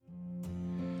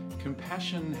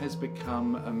compassion has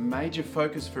become a major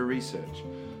focus for research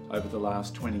over the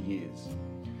last 20 years,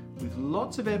 with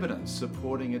lots of evidence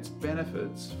supporting its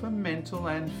benefits for mental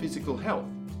and physical health.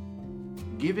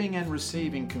 Giving and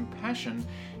receiving compassion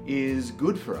is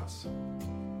good for us.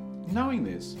 Knowing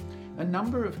this, a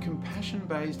number of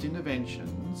compassion-based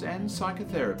interventions and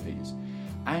psychotherapies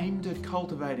aimed at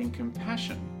cultivating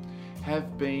compassion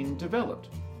have been developed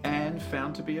and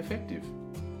found to be effective.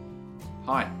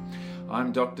 Hi,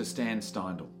 I'm Dr. Stan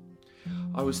Steindl.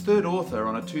 I was third author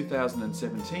on a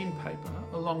 2017 paper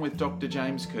along with Dr.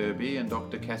 James Kirby and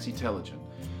Dr. Cassie Telligent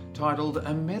titled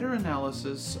A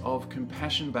Meta-Analysis of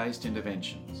Compassion-Based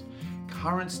Interventions,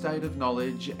 Current State of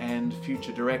Knowledge and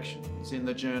Future Directions in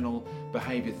the journal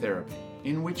Behaviour Therapy,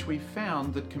 in which we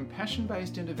found that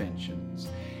compassion-based interventions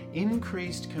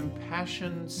increased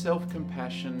compassion,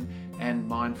 self-compassion and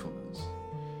mindfulness,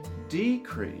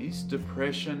 decreased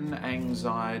depression,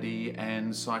 anxiety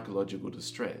and psychological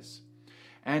distress,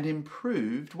 and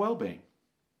improved well-being.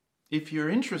 If you're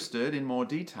interested in more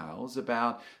details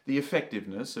about the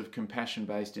effectiveness of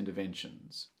compassion-based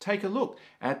interventions, take a look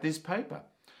at this paper.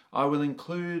 I will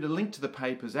include a link to the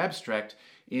paper's abstract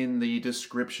in the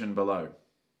description below.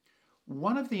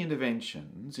 One of the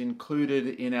interventions included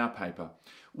in our paper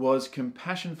was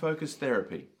compassion-focused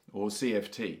therapy, or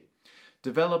CFT,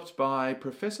 developed by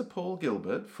Professor Paul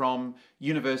Gilbert from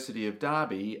University of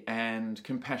Derby and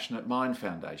Compassionate Mind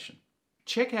Foundation.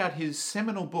 Check out his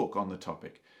seminal book on the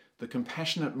topic, The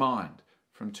Compassionate Mind,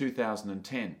 from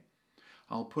 2010.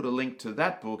 I'll put a link to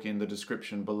that book in the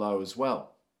description below as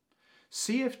well.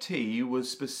 CFT was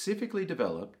specifically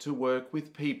developed to work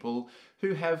with people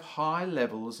who have high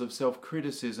levels of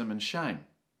self-criticism and shame.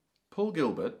 Paul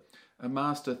Gilbert, a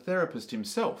master therapist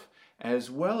himself,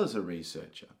 as well as a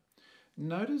researcher,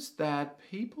 noticed that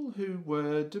people who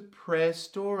were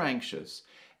depressed or anxious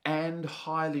and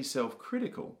highly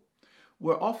self-critical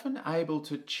were often able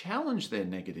to challenge their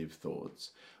negative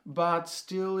thoughts, but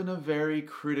still in a very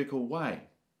critical way.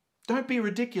 Don't be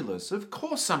ridiculous, of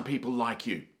course some people like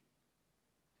you.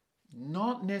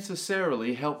 Not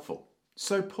necessarily helpful.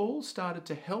 So Paul started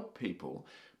to help people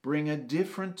bring a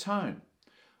different tone,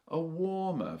 a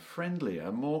warmer,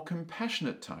 friendlier, more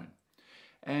compassionate tone,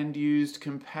 and used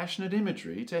compassionate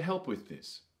imagery to help with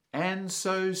this. And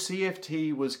so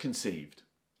CFT was conceived.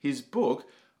 His book,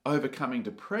 Overcoming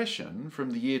Depression,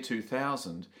 from the year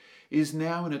 2000, is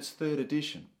now in its third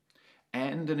edition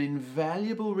and an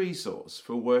invaluable resource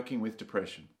for working with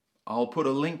depression. I'll put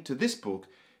a link to this book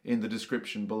in the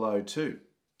description below too.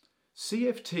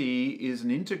 CFT is an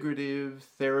integrative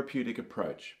therapeutic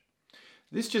approach.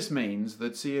 This just means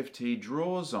that CFT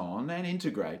draws on and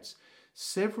integrates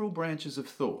several branches of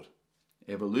thought: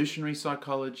 evolutionary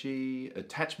psychology,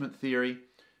 attachment theory,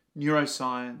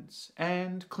 neuroscience,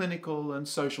 and clinical and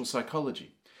social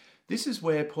psychology. This is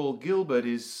where Paul Gilbert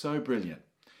is so brilliant,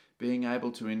 being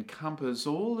able to encompass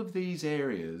all of these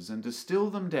areas and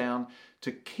distill them down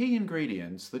to key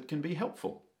ingredients that can be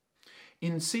helpful.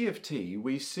 In CFT,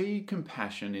 we see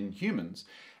compassion in humans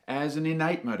as an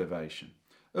innate motivation,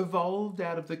 evolved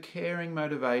out of the caring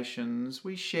motivations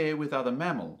we share with other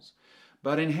mammals,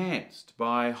 but enhanced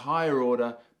by higher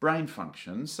order brain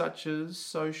functions such as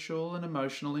social and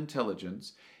emotional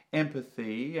intelligence,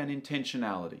 empathy and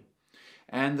intentionality,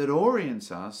 and that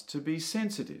orients us to be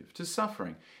sensitive to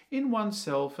suffering in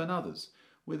oneself and others,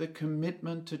 with a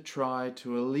commitment to try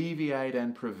to alleviate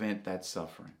and prevent that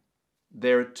suffering.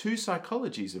 There are two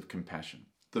psychologies of compassion.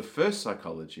 The first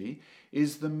psychology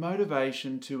is the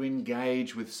motivation to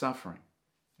engage with suffering,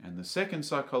 and the second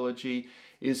psychology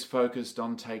is focused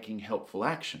on taking helpful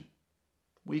action.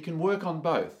 We can work on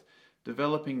both,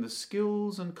 developing the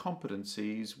skills and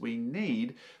competencies we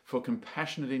need for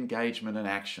compassionate engagement and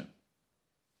action.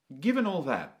 Given all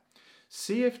that,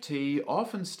 CFT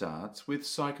often starts with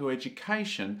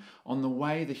psychoeducation on the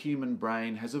way the human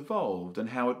brain has evolved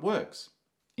and how it works.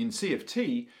 In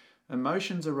CFT,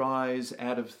 emotions arise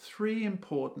out of three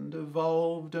important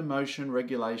evolved emotion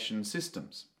regulation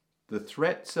systems. The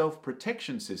threat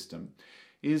self-protection system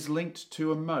is linked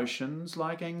to emotions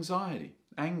like anxiety,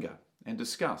 anger, and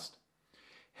disgust,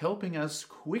 helping us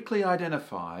quickly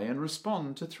identify and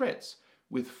respond to threats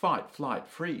with fight, flight,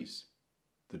 freeze.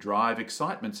 The drive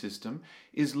excitement system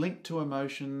is linked to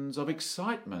emotions of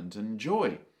excitement and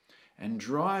joy and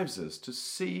drives us to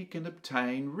seek and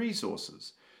obtain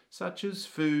resources such as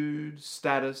food,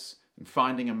 status, and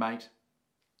finding a mate.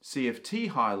 CFT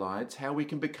highlights how we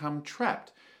can become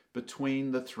trapped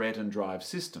between the threat and drive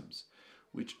systems,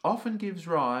 which often gives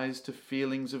rise to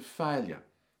feelings of failure,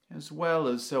 as well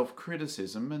as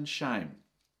self-criticism and shame.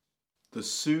 The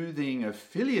soothing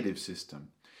affiliative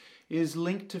system is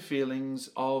linked to feelings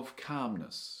of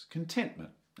calmness,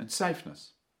 contentment, and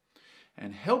safeness,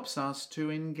 and helps us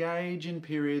to engage in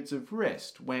periods of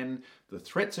rest when the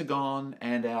threats are gone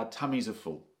and our tummies are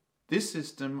full. This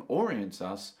system orients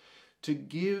us to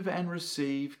give and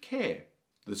receive care.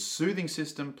 The soothing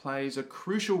system plays a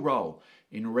crucial role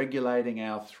in regulating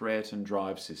our threat and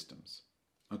drive systems.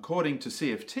 According to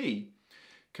CFT,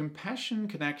 compassion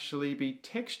can actually be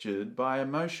textured by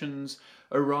emotions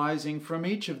arising from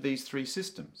each of these three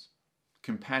systems.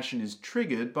 Compassion is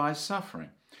triggered by suffering,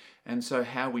 and so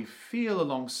how we feel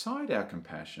alongside our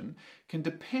compassion can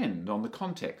depend on the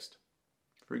context.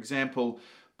 For example,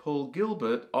 Paul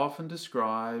Gilbert often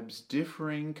describes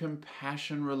differing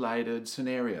compassion-related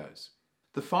scenarios.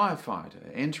 The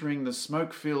firefighter entering the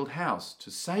smoke-filled house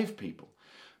to save people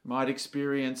might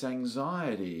experience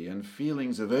anxiety and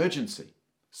feelings of urgency.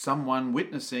 Someone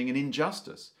witnessing an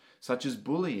injustice, such as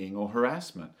bullying or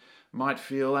harassment, might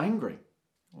feel angry.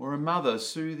 Or a mother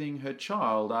soothing her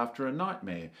child after a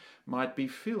nightmare might be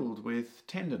filled with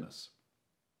tenderness.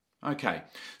 Okay,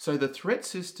 so the threat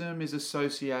system is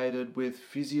associated with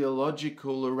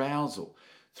physiological arousal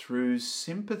through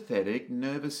sympathetic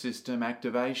nervous system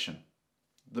activation,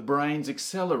 the brain's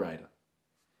accelerator,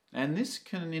 and this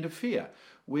can interfere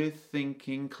with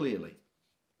thinking clearly.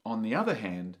 On the other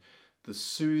hand, the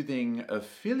soothing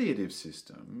affiliative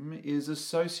system is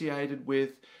associated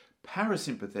with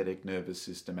parasympathetic nervous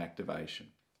system activation,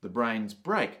 the brain's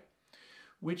brake,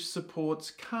 which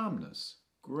supports calmness,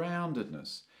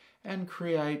 groundedness, and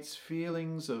creates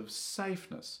feelings of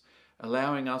safeness,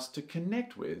 allowing us to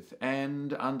connect with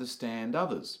and understand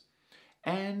others,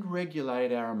 and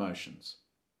regulate our emotions.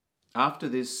 After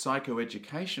this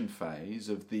psychoeducation phase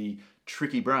of the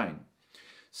tricky brain,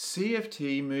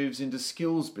 CFT moves into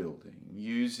skills building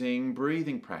using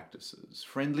breathing practices,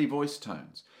 friendly voice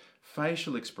tones,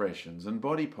 facial expressions and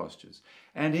body postures,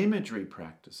 and imagery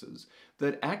practices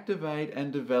that activate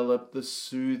and develop the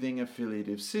soothing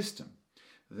affiliative system,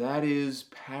 that is,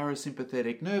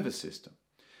 parasympathetic nervous system,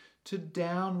 to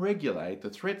down-regulate the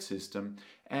threat system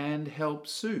and help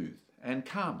soothe and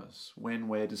calm us when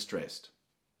we're distressed.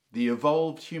 The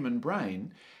evolved human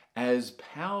brain, as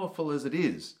powerful as it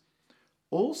is,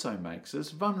 also makes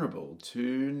us vulnerable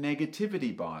to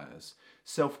negativity bias,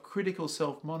 self-critical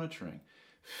self-monitoring,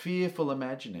 fearful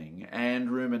imagining,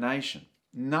 and rumination.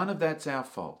 None of that's our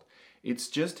fault. It's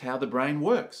just how the brain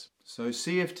works. So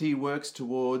CFT works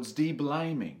towards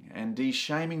de-blaming and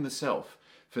de-shaming the self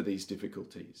for these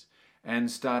difficulties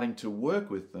and starting to work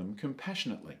with them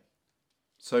compassionately.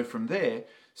 So from there,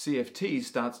 CFT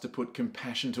starts to put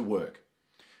compassion to work.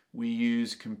 We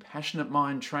use compassionate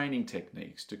mind training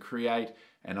techniques to create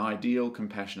an ideal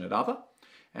compassionate other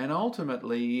and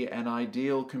ultimately an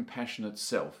ideal compassionate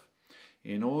self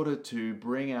in order to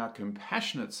bring our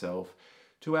compassionate self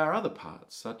to our other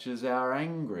parts, such as our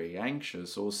angry,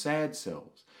 anxious or sad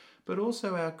selves, but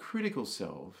also our critical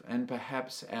self and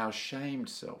perhaps our shamed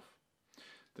self.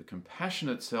 The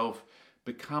compassionate self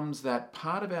becomes that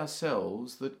part of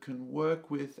ourselves that can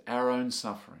work with our own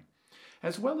suffering,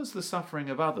 as well as the suffering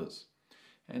of others.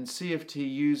 And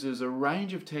CFT uses a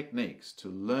range of techniques to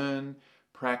learn,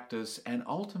 practice, and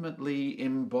ultimately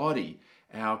embody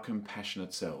our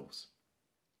compassionate selves.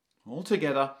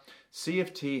 Altogether,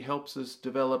 CFT helps us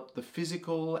develop the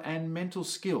physical and mental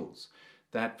skills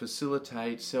that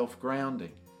facilitate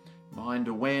self-grounding, mind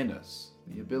awareness,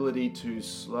 the ability to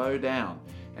slow down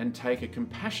and take a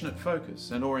compassionate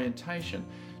focus and orientation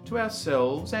to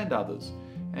ourselves and others,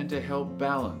 and to help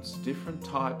balance different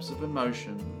types of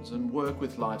emotions and work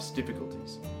with life's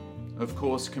difficulties. Of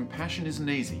course, compassion isn't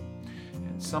easy,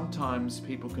 and sometimes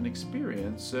people can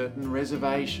experience certain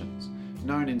reservations,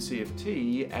 known in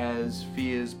CFT as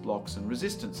fears, blocks, and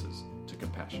resistances to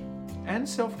compassion, and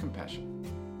self-compassion.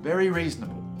 Very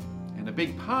reasonable. And a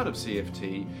big part of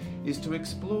CFT is to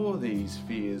explore these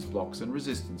fears, blocks, and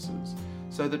resistances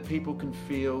so that people can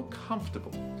feel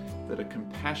comfortable that a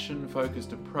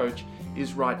compassion-focused approach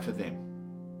is right for them.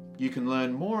 You can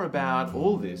learn more about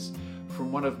all this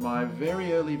from one of my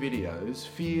very early videos,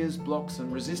 Fears, Blocks,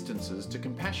 and Resistances to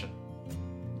Compassion.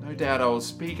 No doubt I will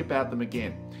speak about them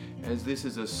again, as this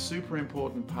is a super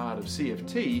important part of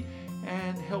CFT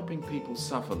and helping people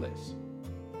suffer less.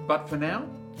 But for now,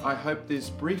 I hope this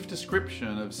brief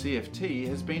description of CFT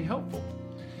has been helpful.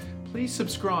 Please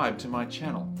subscribe to my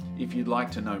channel if you'd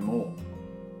like to know more.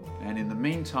 And in the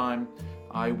meantime,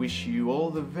 I wish you all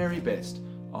the very best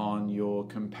on your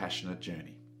compassionate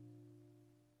journey.